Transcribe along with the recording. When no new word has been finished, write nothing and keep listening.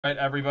All right,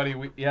 everybody,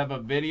 we have a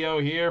video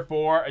here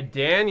for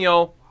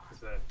Daniel.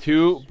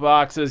 2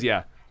 boxes,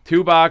 yeah.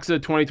 2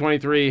 boxes,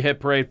 2023 Hit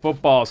Parade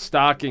Football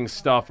Stocking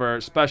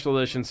Stuffer, Special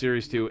Edition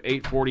Series 2,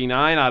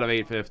 849 out of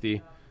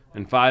 850,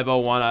 and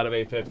 501 out of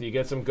 850.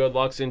 Get some good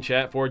lucks in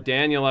chat for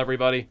Daniel,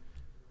 everybody.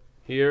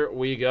 Here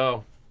we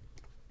go.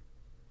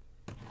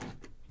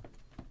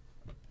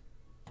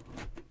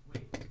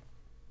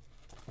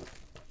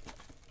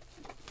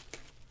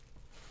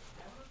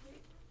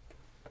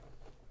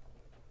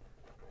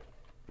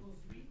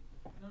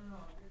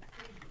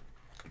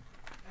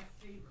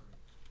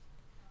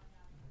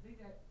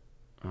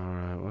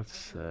 Alright,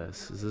 what's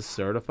this? Is this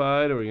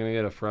certified? Are we going to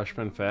get a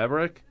freshman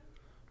fabric?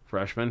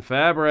 Freshman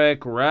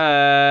fabric,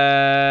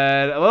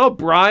 red. A little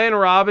Brian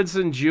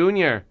Robinson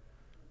Jr.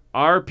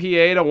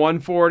 RPA to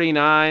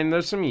 149.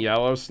 There's some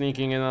yellow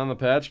sneaking in on the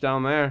patch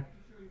down there.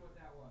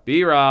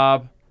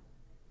 B-Rob.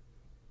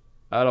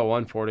 Out of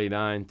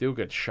 149. Do a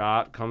good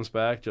shot. Comes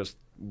back just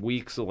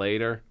weeks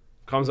later.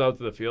 Comes out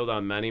to the field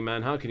on many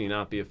men. How can you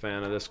not be a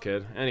fan of this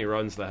kid? And he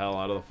runs the hell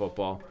out of the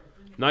football.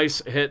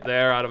 Nice hit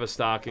there out of a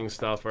stocking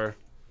stuffer.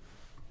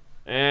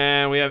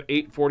 And we have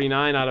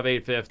 849 out of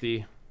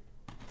 850.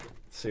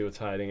 Let's see what's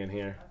hiding in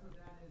here.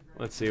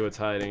 Let's see what's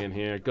hiding in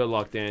here. Good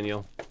luck,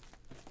 Daniel.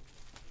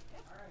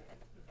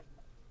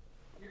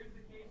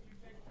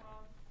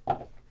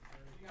 Oh,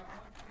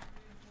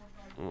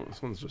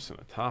 this one's just in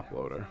a top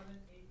loader.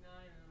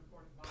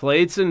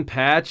 Plates and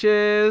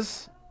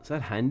patches. Is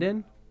that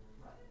Hendon?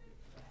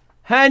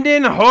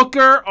 Hendon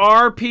Hooker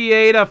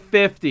RPA to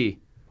 50.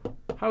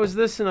 How is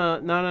this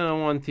not in a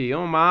 1T?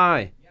 Oh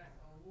my.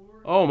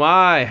 Oh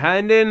my.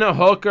 Hendon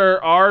Hooker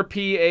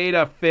RPA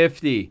to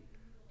 50.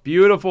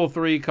 Beautiful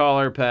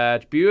 3-color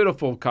patch.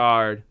 Beautiful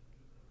card.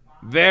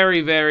 Very,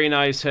 very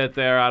nice hit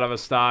there out of a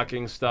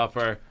stocking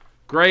stuffer.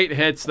 Great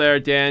hits there,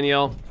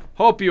 Daniel.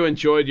 Hope you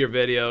enjoyed your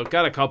video.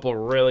 Got a couple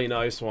really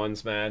nice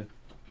ones, man.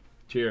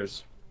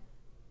 Cheers.